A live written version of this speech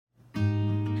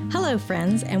Hello,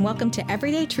 friends, and welcome to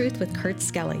Everyday Truth with Kurt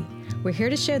Skelly. We're here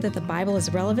to show that the Bible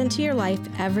is relevant to your life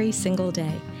every single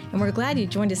day, and we're glad you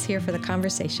joined us here for the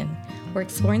conversation. We're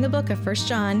exploring the book of 1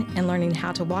 John and learning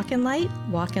how to walk in light,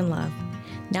 walk in love.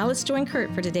 Now let's join Kurt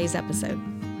for today's episode.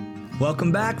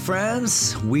 Welcome back,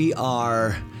 friends. We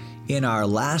are in our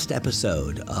last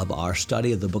episode of our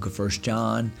study of the book of 1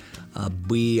 John. I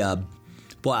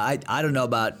don't know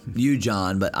about you,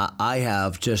 John, but I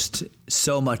have just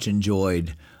so much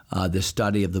enjoyed the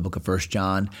study of the book of 1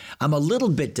 John. I'm a little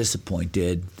bit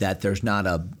disappointed that there's not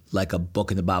a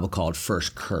book in the Bible called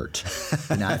First Kurt.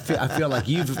 I feel like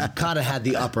you've kind of had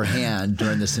the upper hand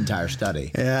during this entire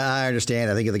study. Yeah, I understand.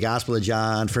 I think of the Gospel of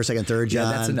John, 1st, 2nd, 3rd John.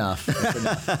 Yeah, that's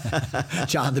enough.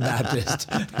 John the Baptist.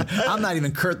 I'm not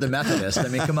even Kurt the Methodist. I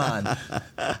mean, come on.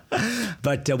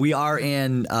 But we are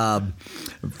in 1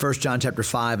 John chapter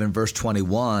 5 and verse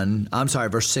 21. I'm sorry,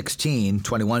 verse 16.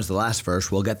 21 is the last verse.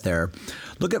 We'll get there.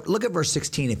 Look at verse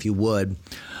 16 if you would.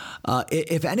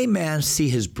 If any man see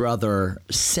his brother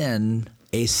sin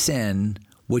a sin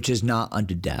which is not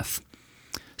unto death.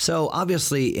 So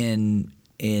obviously in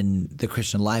the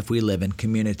Christian life, we live in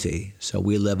community. So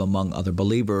we live among other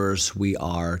believers. We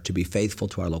are to be faithful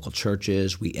to our local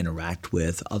churches. We interact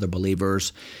with other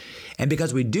believers. And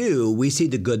because we do, we see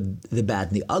the good, the bad,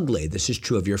 and the ugly. This is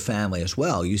true of your family as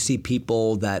well. You see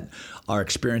people that are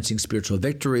experiencing spiritual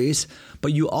victories,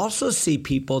 but you also see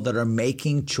people that are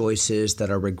making choices that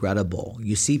are regrettable.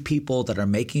 You see people that are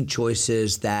making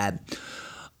choices that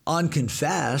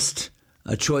unconfessed,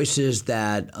 choices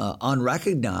that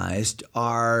unrecognized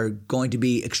are going to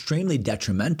be extremely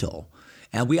detrimental.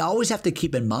 And we always have to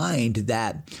keep in mind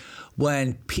that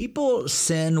when people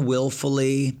sin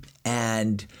willfully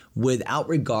and without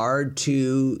regard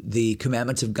to the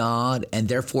commandments of God and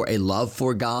therefore a love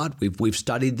for God, we've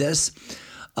studied this,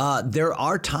 there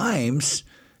are times,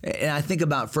 and I think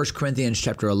about 1 Corinthians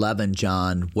chapter 11,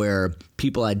 John, where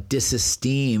people had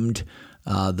disesteemed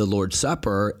the Lord's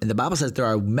Supper. And the Bible says there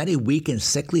are many weak and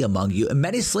sickly among you, and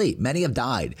many sleep, many have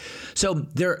died. So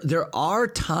there are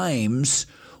times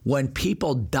when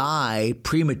people die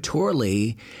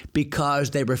prematurely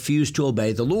because they refuse to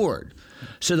obey the Lord.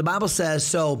 So the Bible says,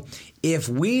 so if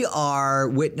we are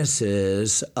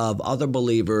witnesses of other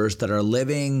believers that are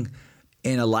living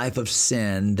in a life of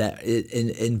sin, that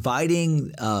inviting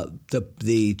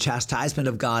the chastisement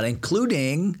of God,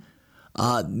 including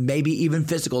maybe even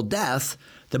physical death,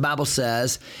 the Bible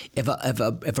says, if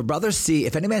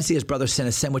any man see his brother sin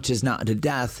a sin which is not unto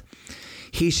death,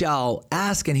 he shall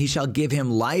ask, and he shall give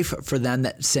him life for them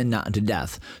that sin not unto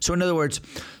death. So in other words,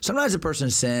 sometimes a person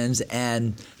sins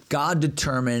and God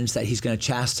determines that he's going to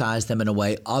chastise them in a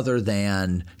way other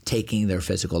than taking their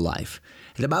physical life.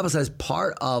 And the Bible says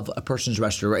part of a person's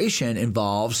restoration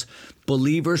involves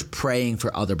believers praying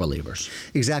for other believers.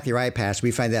 Exactly right, Pastor.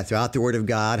 We find that throughout the Word of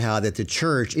God, how that the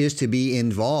church is to be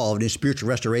involved in spiritual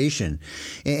restoration.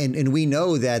 And we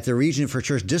know that the reason for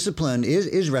church discipline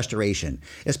is restoration.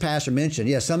 As Pastor mentioned,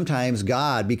 yes, sometimes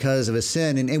God, because of a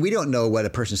sin, and we don't know what a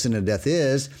person's sin of death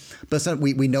is, but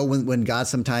we know when God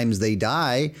sometimes they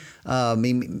die.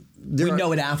 We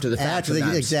know it after the fact.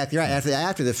 Exactly right,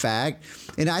 after the fact.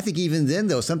 And I think even then,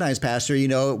 though, sometimes, Pastor,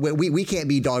 we can't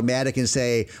be dogmatic and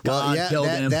say, well,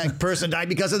 that person died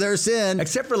because of their sin.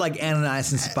 Except for like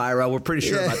Ananias and Sapphira, we're pretty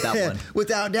sure about that one.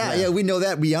 Without doubt. Yeah, we know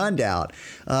that beyond doubt.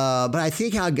 But I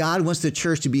think how God wants the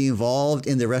church to be involved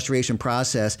in the restoration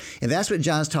process. And that's what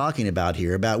John's talking about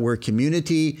here, about we're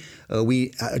community.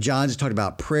 John's talking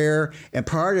about prayer. And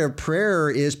part of prayer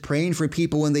is praying for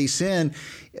people when they sin.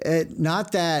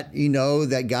 Not that,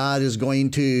 that God is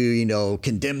going to,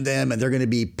 condemn them and they're going to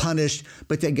be punished,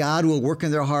 but that God will work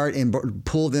in their heart and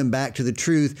pull them back to the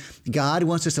truth. God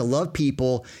wants us to love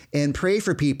people and pray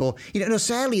for people.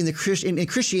 Sadly, in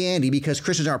Christianity, because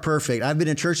Christians aren't perfect, I've been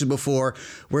in churches before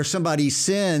where somebody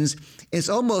sins. It's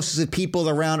almost as if people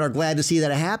around are glad to see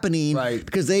that happening, right,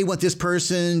 because they want this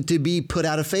person to be put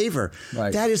out of favor.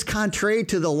 Right. That is contrary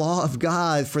to the law of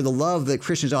God for the love that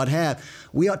Christians ought to have.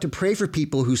 We ought to pray for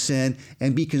people who sin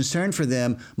and be concerned for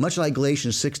them, much like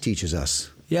Galatians 6 teaches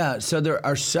us. Yeah, so there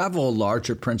are several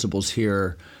larger principles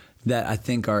here that I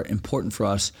think are important for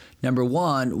us. Number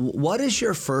one, what is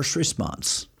your first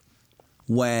response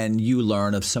when you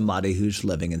learn of somebody who's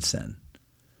living in sin?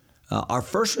 Our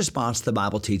first response, the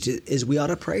Bible teaches, is we ought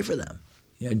to pray for them.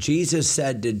 Jesus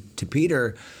said to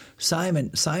Peter,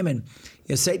 Simon, Satan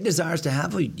desires to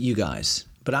have you guys,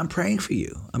 but I'm praying for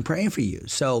you. I'm praying for you.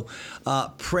 So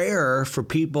prayer for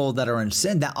people that are in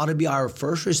sin, that ought to be our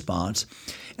first response.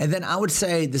 And then I would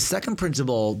say the second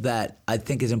principle that I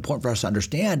think is important for us to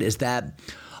understand is that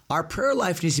our prayer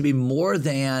life needs to be more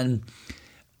than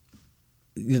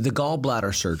the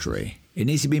gallbladder surgery. It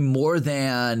needs to be more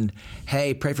than,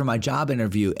 hey, pray for my job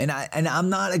interview. And I'm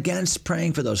not against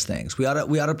praying for those things. We ought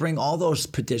to bring all those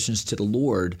petitions to the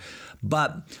Lord.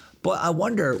 But I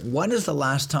wonder, when is the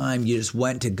last time you just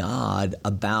went to God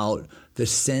about the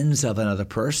sins of another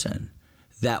person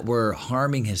that were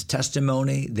harming his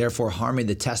testimony, therefore harming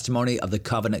the testimony of the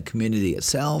covenant community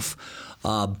itself,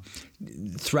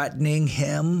 threatening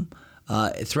him,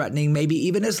 threatening maybe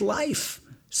even his life?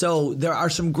 So there are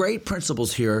some great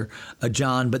principles here,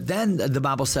 John, but then the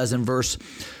Bible says in verse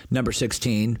number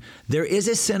 16, there is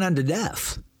a sin unto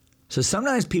death. So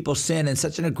sometimes people sin in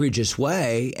such an egregious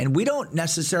way, and we don't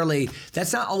necessarily,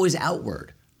 that's not always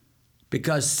outward,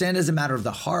 because sin is a matter of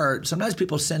the heart. Sometimes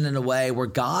people sin in a way where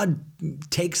God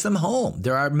takes them home.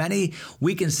 There are many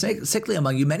weak and sickly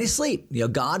among you, many sleep.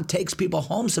 God takes people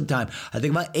home sometimes. I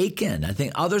think about Achan. I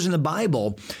think others in the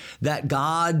Bible that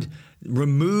God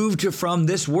removed from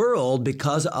this world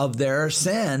because of their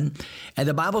sin. And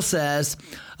the Bible says,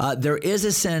 there is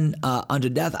a sin unto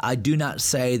death. I do not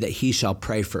say that he shall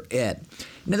pray for it.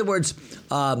 In other words,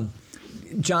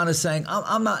 John is saying,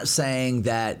 I'm not saying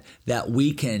that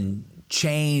we can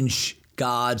change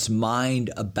God's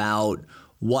mind about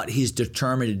what he's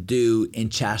determined to do in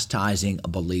chastising a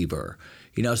believer.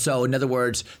 So in other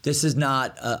words, this is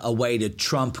not a way to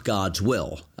trump God's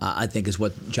will, I think is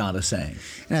what John is saying.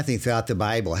 And I think throughout the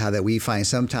Bible, how that we find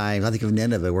sometimes, I think of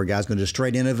Nineveh, where God's going to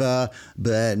destroy Nineveh,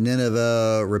 but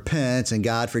Nineveh repents and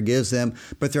God forgives them.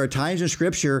 But there are times in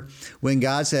Scripture when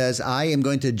God says, I am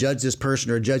going to judge this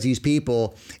person or judge these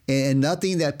people, and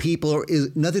nothing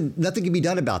can be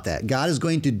done about that. God is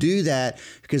going to do that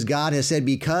because God has said,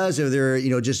 because of their,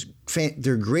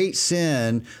 their great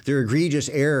sin, their egregious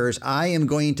errors, I am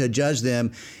going to judge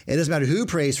them. It doesn't matter who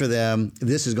prays for them,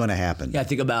 this is going to happen. Yeah,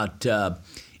 think about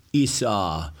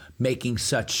Esau making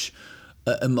such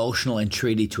emotional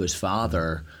entreaty to his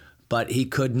father, but he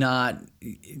could not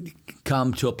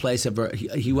come to a place of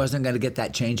he wasn't going to get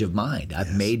that change of mind.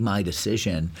 I've made my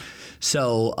decision.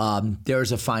 So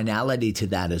there's a finality to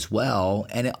that as well,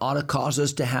 and it ought to cause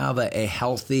us to have a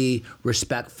healthy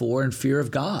respect for and fear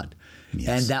of God. Yes.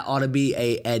 And that ought to be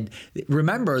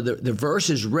remember, the verse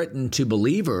is written to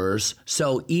believers,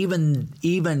 so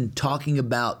even talking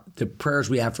about the prayers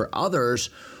we have for others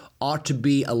ought to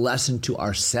be a lesson to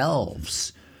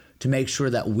ourselves to make sure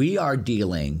that we are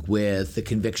dealing with the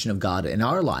conviction of God in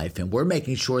our life, and we're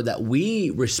making sure that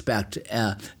we respect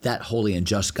that holy and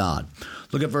just God.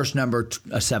 Look at verse number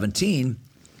 17,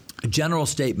 a general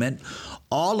statement,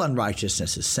 all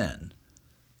unrighteousness is sin.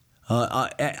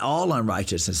 All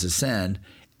unrighteousness is sin,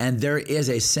 and there is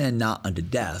a sin not unto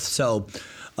death. So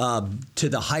to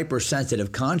the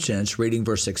hypersensitive conscience, reading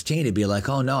verse 16, it'd be like,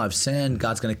 oh no, I've sinned.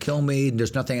 God's going to kill me.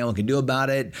 There's nothing anyone can do about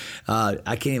it. I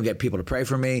can't even get people to pray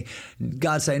for me.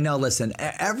 God's saying, no, listen,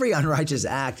 every unrighteous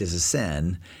act is a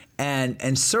sin,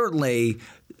 and certainly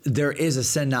there is a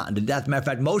sin not unto death. Matter of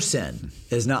fact, most sin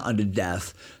is not unto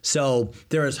death. So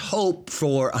there is hope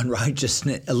for unrighteous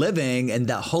living, and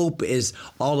that hope is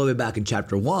all the way back in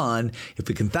chapter 1. If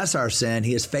we confess our sin,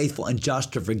 he is faithful and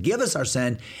just to forgive us our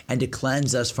sin and to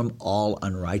cleanse us from all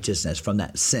unrighteousness, from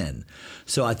that sin.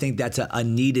 So I think that's a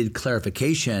needed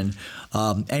clarification.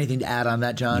 Anything to add on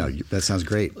that, John? No, that sounds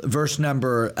great. Verse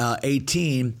number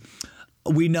 18,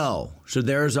 we know. So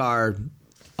there's our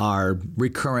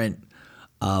recurrent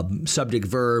subject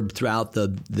verb throughout the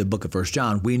book of 1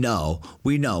 John. We know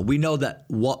that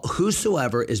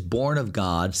whosoever is born of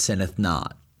God sinneth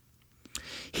not.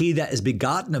 He that is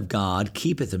begotten of God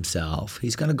keepeth himself.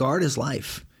 He's going to guard his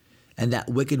life, and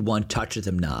that wicked one toucheth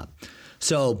him not.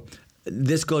 So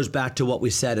this goes back to what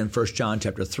we said in 1 John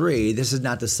chapter 3. This is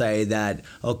not to say that,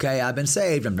 okay, I've been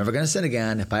saved, I'm never going to sin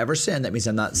again. If I ever sin, that means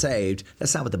I'm not saved.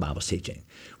 That's not what the Bible's teaching.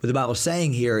 What the Bible's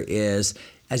saying here is,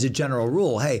 as a general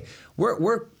rule, hey,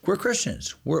 we're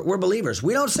Christians. We're believers.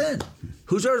 We don't sin.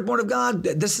 Whosoever is born of God,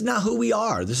 this is not who we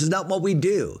are. This is not what we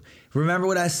do. Remember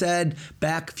what I said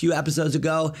back a few episodes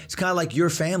ago? It's kind of like your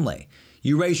family.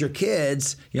 You raise your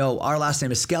kids, our last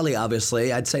name is Skelly,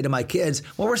 obviously. I'd say to my kids,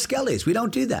 well, we're Skellys. We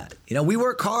don't do that. We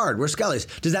work hard. We're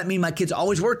Skellys. Does that mean my kids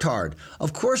always worked hard?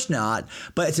 Of course not.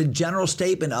 But it's a general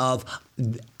statement of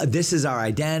this is our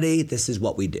identity. This is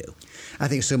what we do. I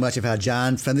think so much of how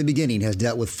John, from the beginning, has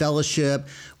dealt with fellowship,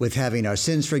 with having our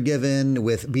sins forgiven,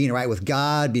 with being right with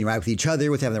God, being right with each other,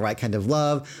 with having the right kind of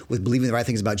love, with believing the right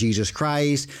things about Jesus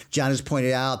Christ. John has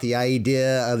pointed out the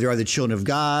idea of there are the children of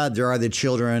God, there are the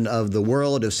children of the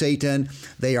world, of Satan.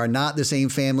 They are not the same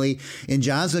family. And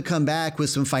John's going to come back with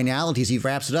some finalities. He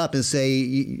wraps it up and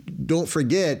say, don't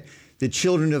forget, the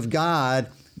children of God,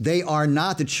 they are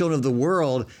not the children of the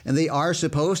world, and they are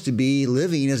supposed to be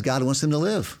living as God wants them to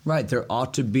live. Right. There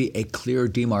ought to be a clear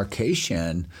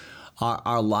demarcation.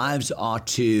 Our lives ought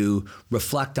to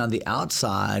reflect on the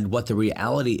outside what the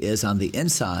reality is on the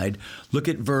inside. Look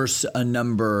at verse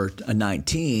number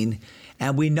 19,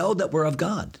 and we know that we're of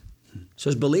God. So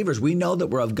as believers, we know that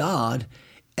we're of God.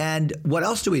 And what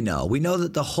else do we know? We know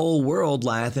that the whole world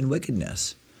lieth in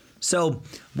wickedness. So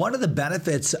one of the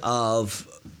benefits of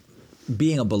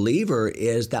being a believer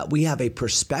is that we have a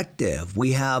perspective.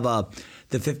 We have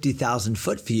the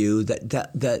 50,000-foot view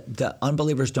that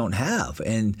unbelievers don't have.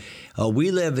 And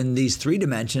we live in these 3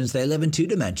 dimensions. They live in 2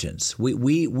 dimensions.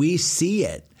 We see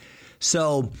it.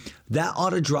 So that ought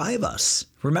to drive us.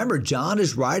 Remember, John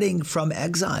is writing from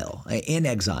exile, in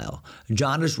exile.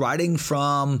 John is writing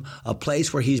from a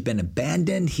place where he's been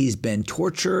abandoned. He's been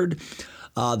tortured.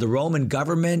 The Roman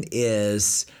government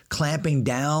is clamping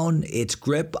down its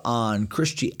grip on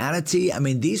Christianity. I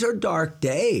mean, these are dark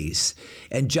days.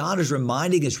 And John is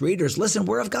reminding his readers, listen,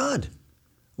 we're of God.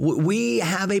 We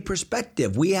have a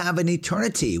perspective. We have an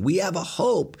eternity. We have a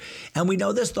hope. And we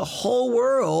know this, the whole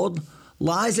world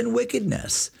lies in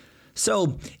wickedness.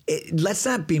 So let's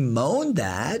not bemoan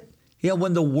that.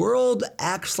 When the world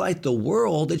acts like the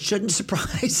world, it shouldn't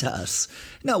surprise us.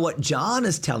 No, what John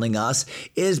is telling us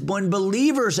is when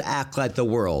believers act like the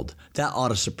world, that ought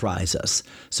to surprise us.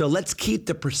 So let's keep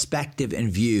the perspective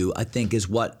in view, I think, is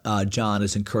what John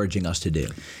is encouraging us to do.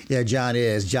 Yeah, John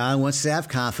is. John wants to have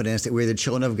confidence that we're the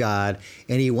children of God.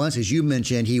 And he wants, as you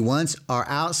mentioned, he wants our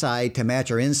outside to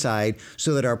match our inside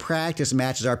so that our practice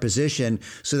matches our position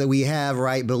so that we have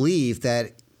right belief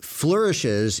that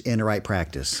flourishes in the right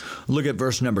practice. Look at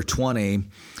verse number 20.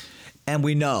 And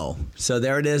we know. So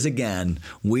there it is again.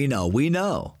 We know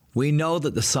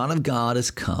that the Son of God is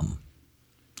come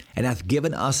and hath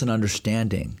given us an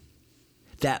understanding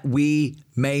that we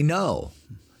may know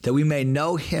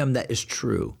him that is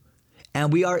true.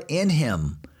 And we are in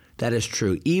him that is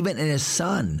true, even in his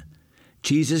Son,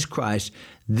 Jesus Christ.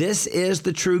 This is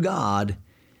the true God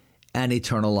and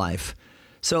eternal life.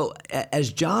 So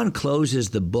as John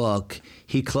closes the book,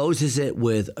 he closes it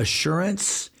with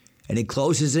assurance, and he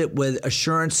closes it with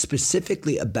assurance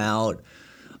specifically about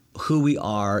who we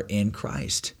are in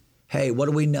Christ. Hey, what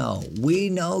do we know? We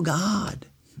know God,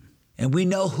 and we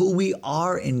know who we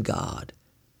are in God,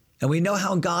 and we know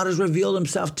how God has revealed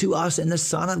himself to us in the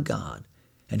Son of God,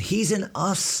 and he's in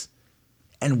us,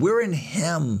 and we're in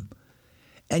him.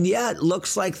 And yet it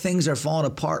looks like things are falling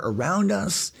apart around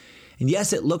us. And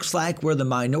yes, it looks like we're the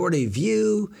minority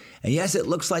view. And yes, it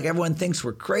looks like everyone thinks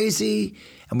we're crazy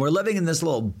and we're living in this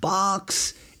little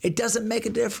box. It doesn't make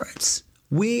a difference.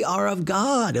 We are of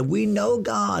God and we know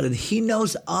God and he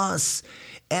knows us.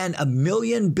 And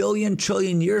 1,000,000,000, billion,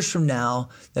 trillion years from now,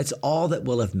 that's all that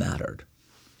will have mattered.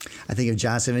 I think of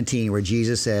John 17 where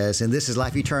Jesus says, and this is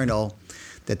life eternal,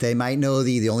 that they might know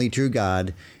thee, the only true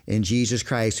God, and Jesus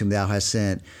Christ whom thou hast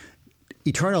sent.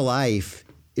 Eternal life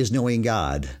is knowing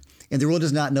God. And the world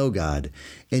does not know God.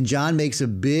 And John makes a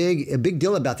big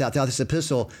deal about that throughout this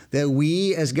epistle, that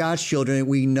we as God's children,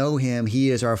 we know him. He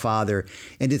is our Father.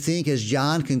 And to think as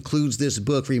John concludes this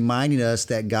book, reminding us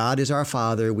that God is our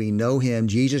Father, we know him,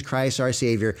 Jesus Christ our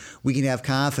Savior, we can have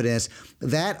confidence.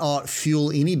 That ought fuel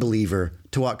any believer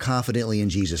to walk confidently in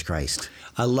Jesus Christ.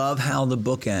 I love how the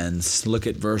book ends. Look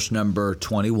at verse number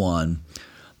 21,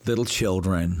 little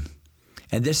children.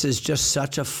 And this is just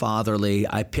such a fatherly,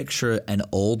 I picture an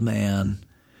old man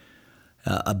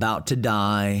about to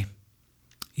die.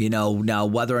 Now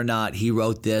whether or not he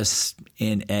wrote this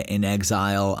in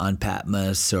exile on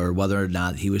Patmos or whether or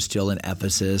not he was still in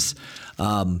Ephesus,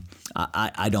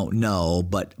 I don't know.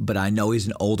 But I know he's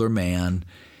an older man.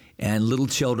 And little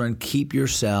children, keep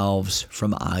yourselves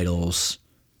from idols.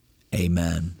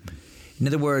 Amen. In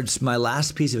other words, my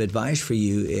last piece of advice for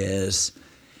you is,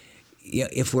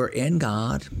 if we're in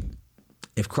God,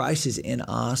 if Christ is in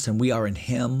us and we are in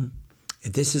him,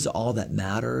 if this is all that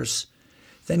matters,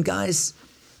 then guys,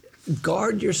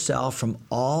 guard yourself from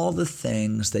all the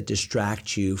things that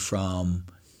distract you from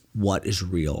what is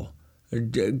real.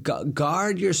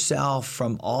 Guard yourself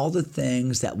from all the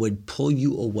things that would pull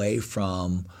you away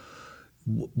from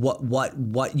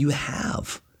what you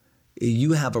have.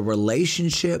 You have a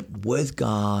relationship with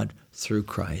God through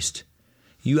Christ.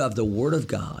 You have the Word of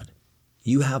God.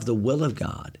 You have the will of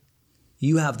God.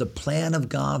 You have the plan of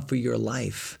God for your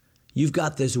life. You've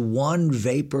got this one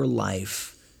vapor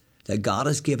life that God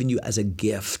has given you as a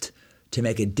gift to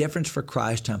make a difference for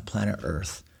Christ on planet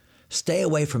Earth. Stay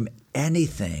away from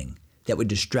anything that would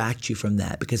distract you from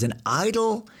that, because an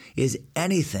idol is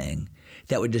anything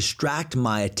that would distract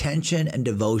my attention and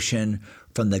devotion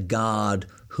from the God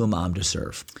whom I'm to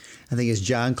serve. I think as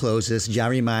John closes,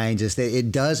 John reminds us that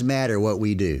it does matter what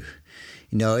we do.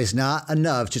 You know, it's not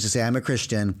enough just to say I'm a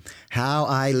Christian. How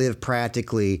I live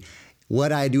practically,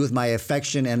 what I do with my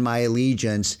affection and my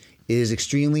allegiance is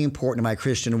extremely important in my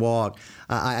Christian walk.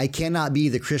 I cannot be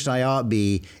the Christian I ought to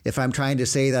be if I'm trying to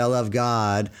say that I love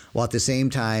God while at the same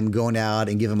time going out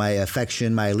and giving my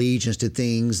affection, my allegiance to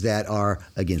things that are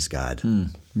against God.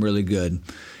 Really good.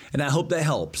 And I hope that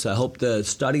helps. I hope the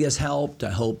study has helped.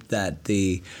 I hope that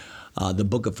the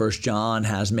book of 1 John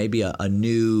has maybe a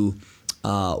new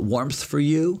warmth for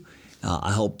you.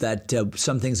 I hope that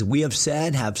some things that we have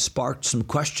said have sparked some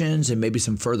questions and maybe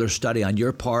some further study on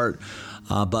your part.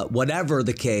 But whatever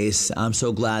the case, I'm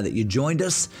so glad that you joined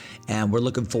us, and we're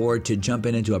looking forward to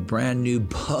jumping into a brand new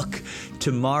book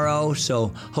tomorrow. So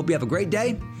hope you have a great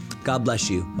day. God bless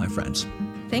you, my friends.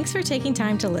 Thanks for taking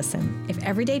time to listen. If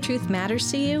Everyday Truth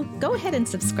matters to you, go ahead and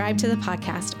subscribe to the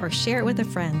podcast or share it with a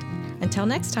friend. Until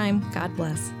next time, God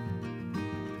bless.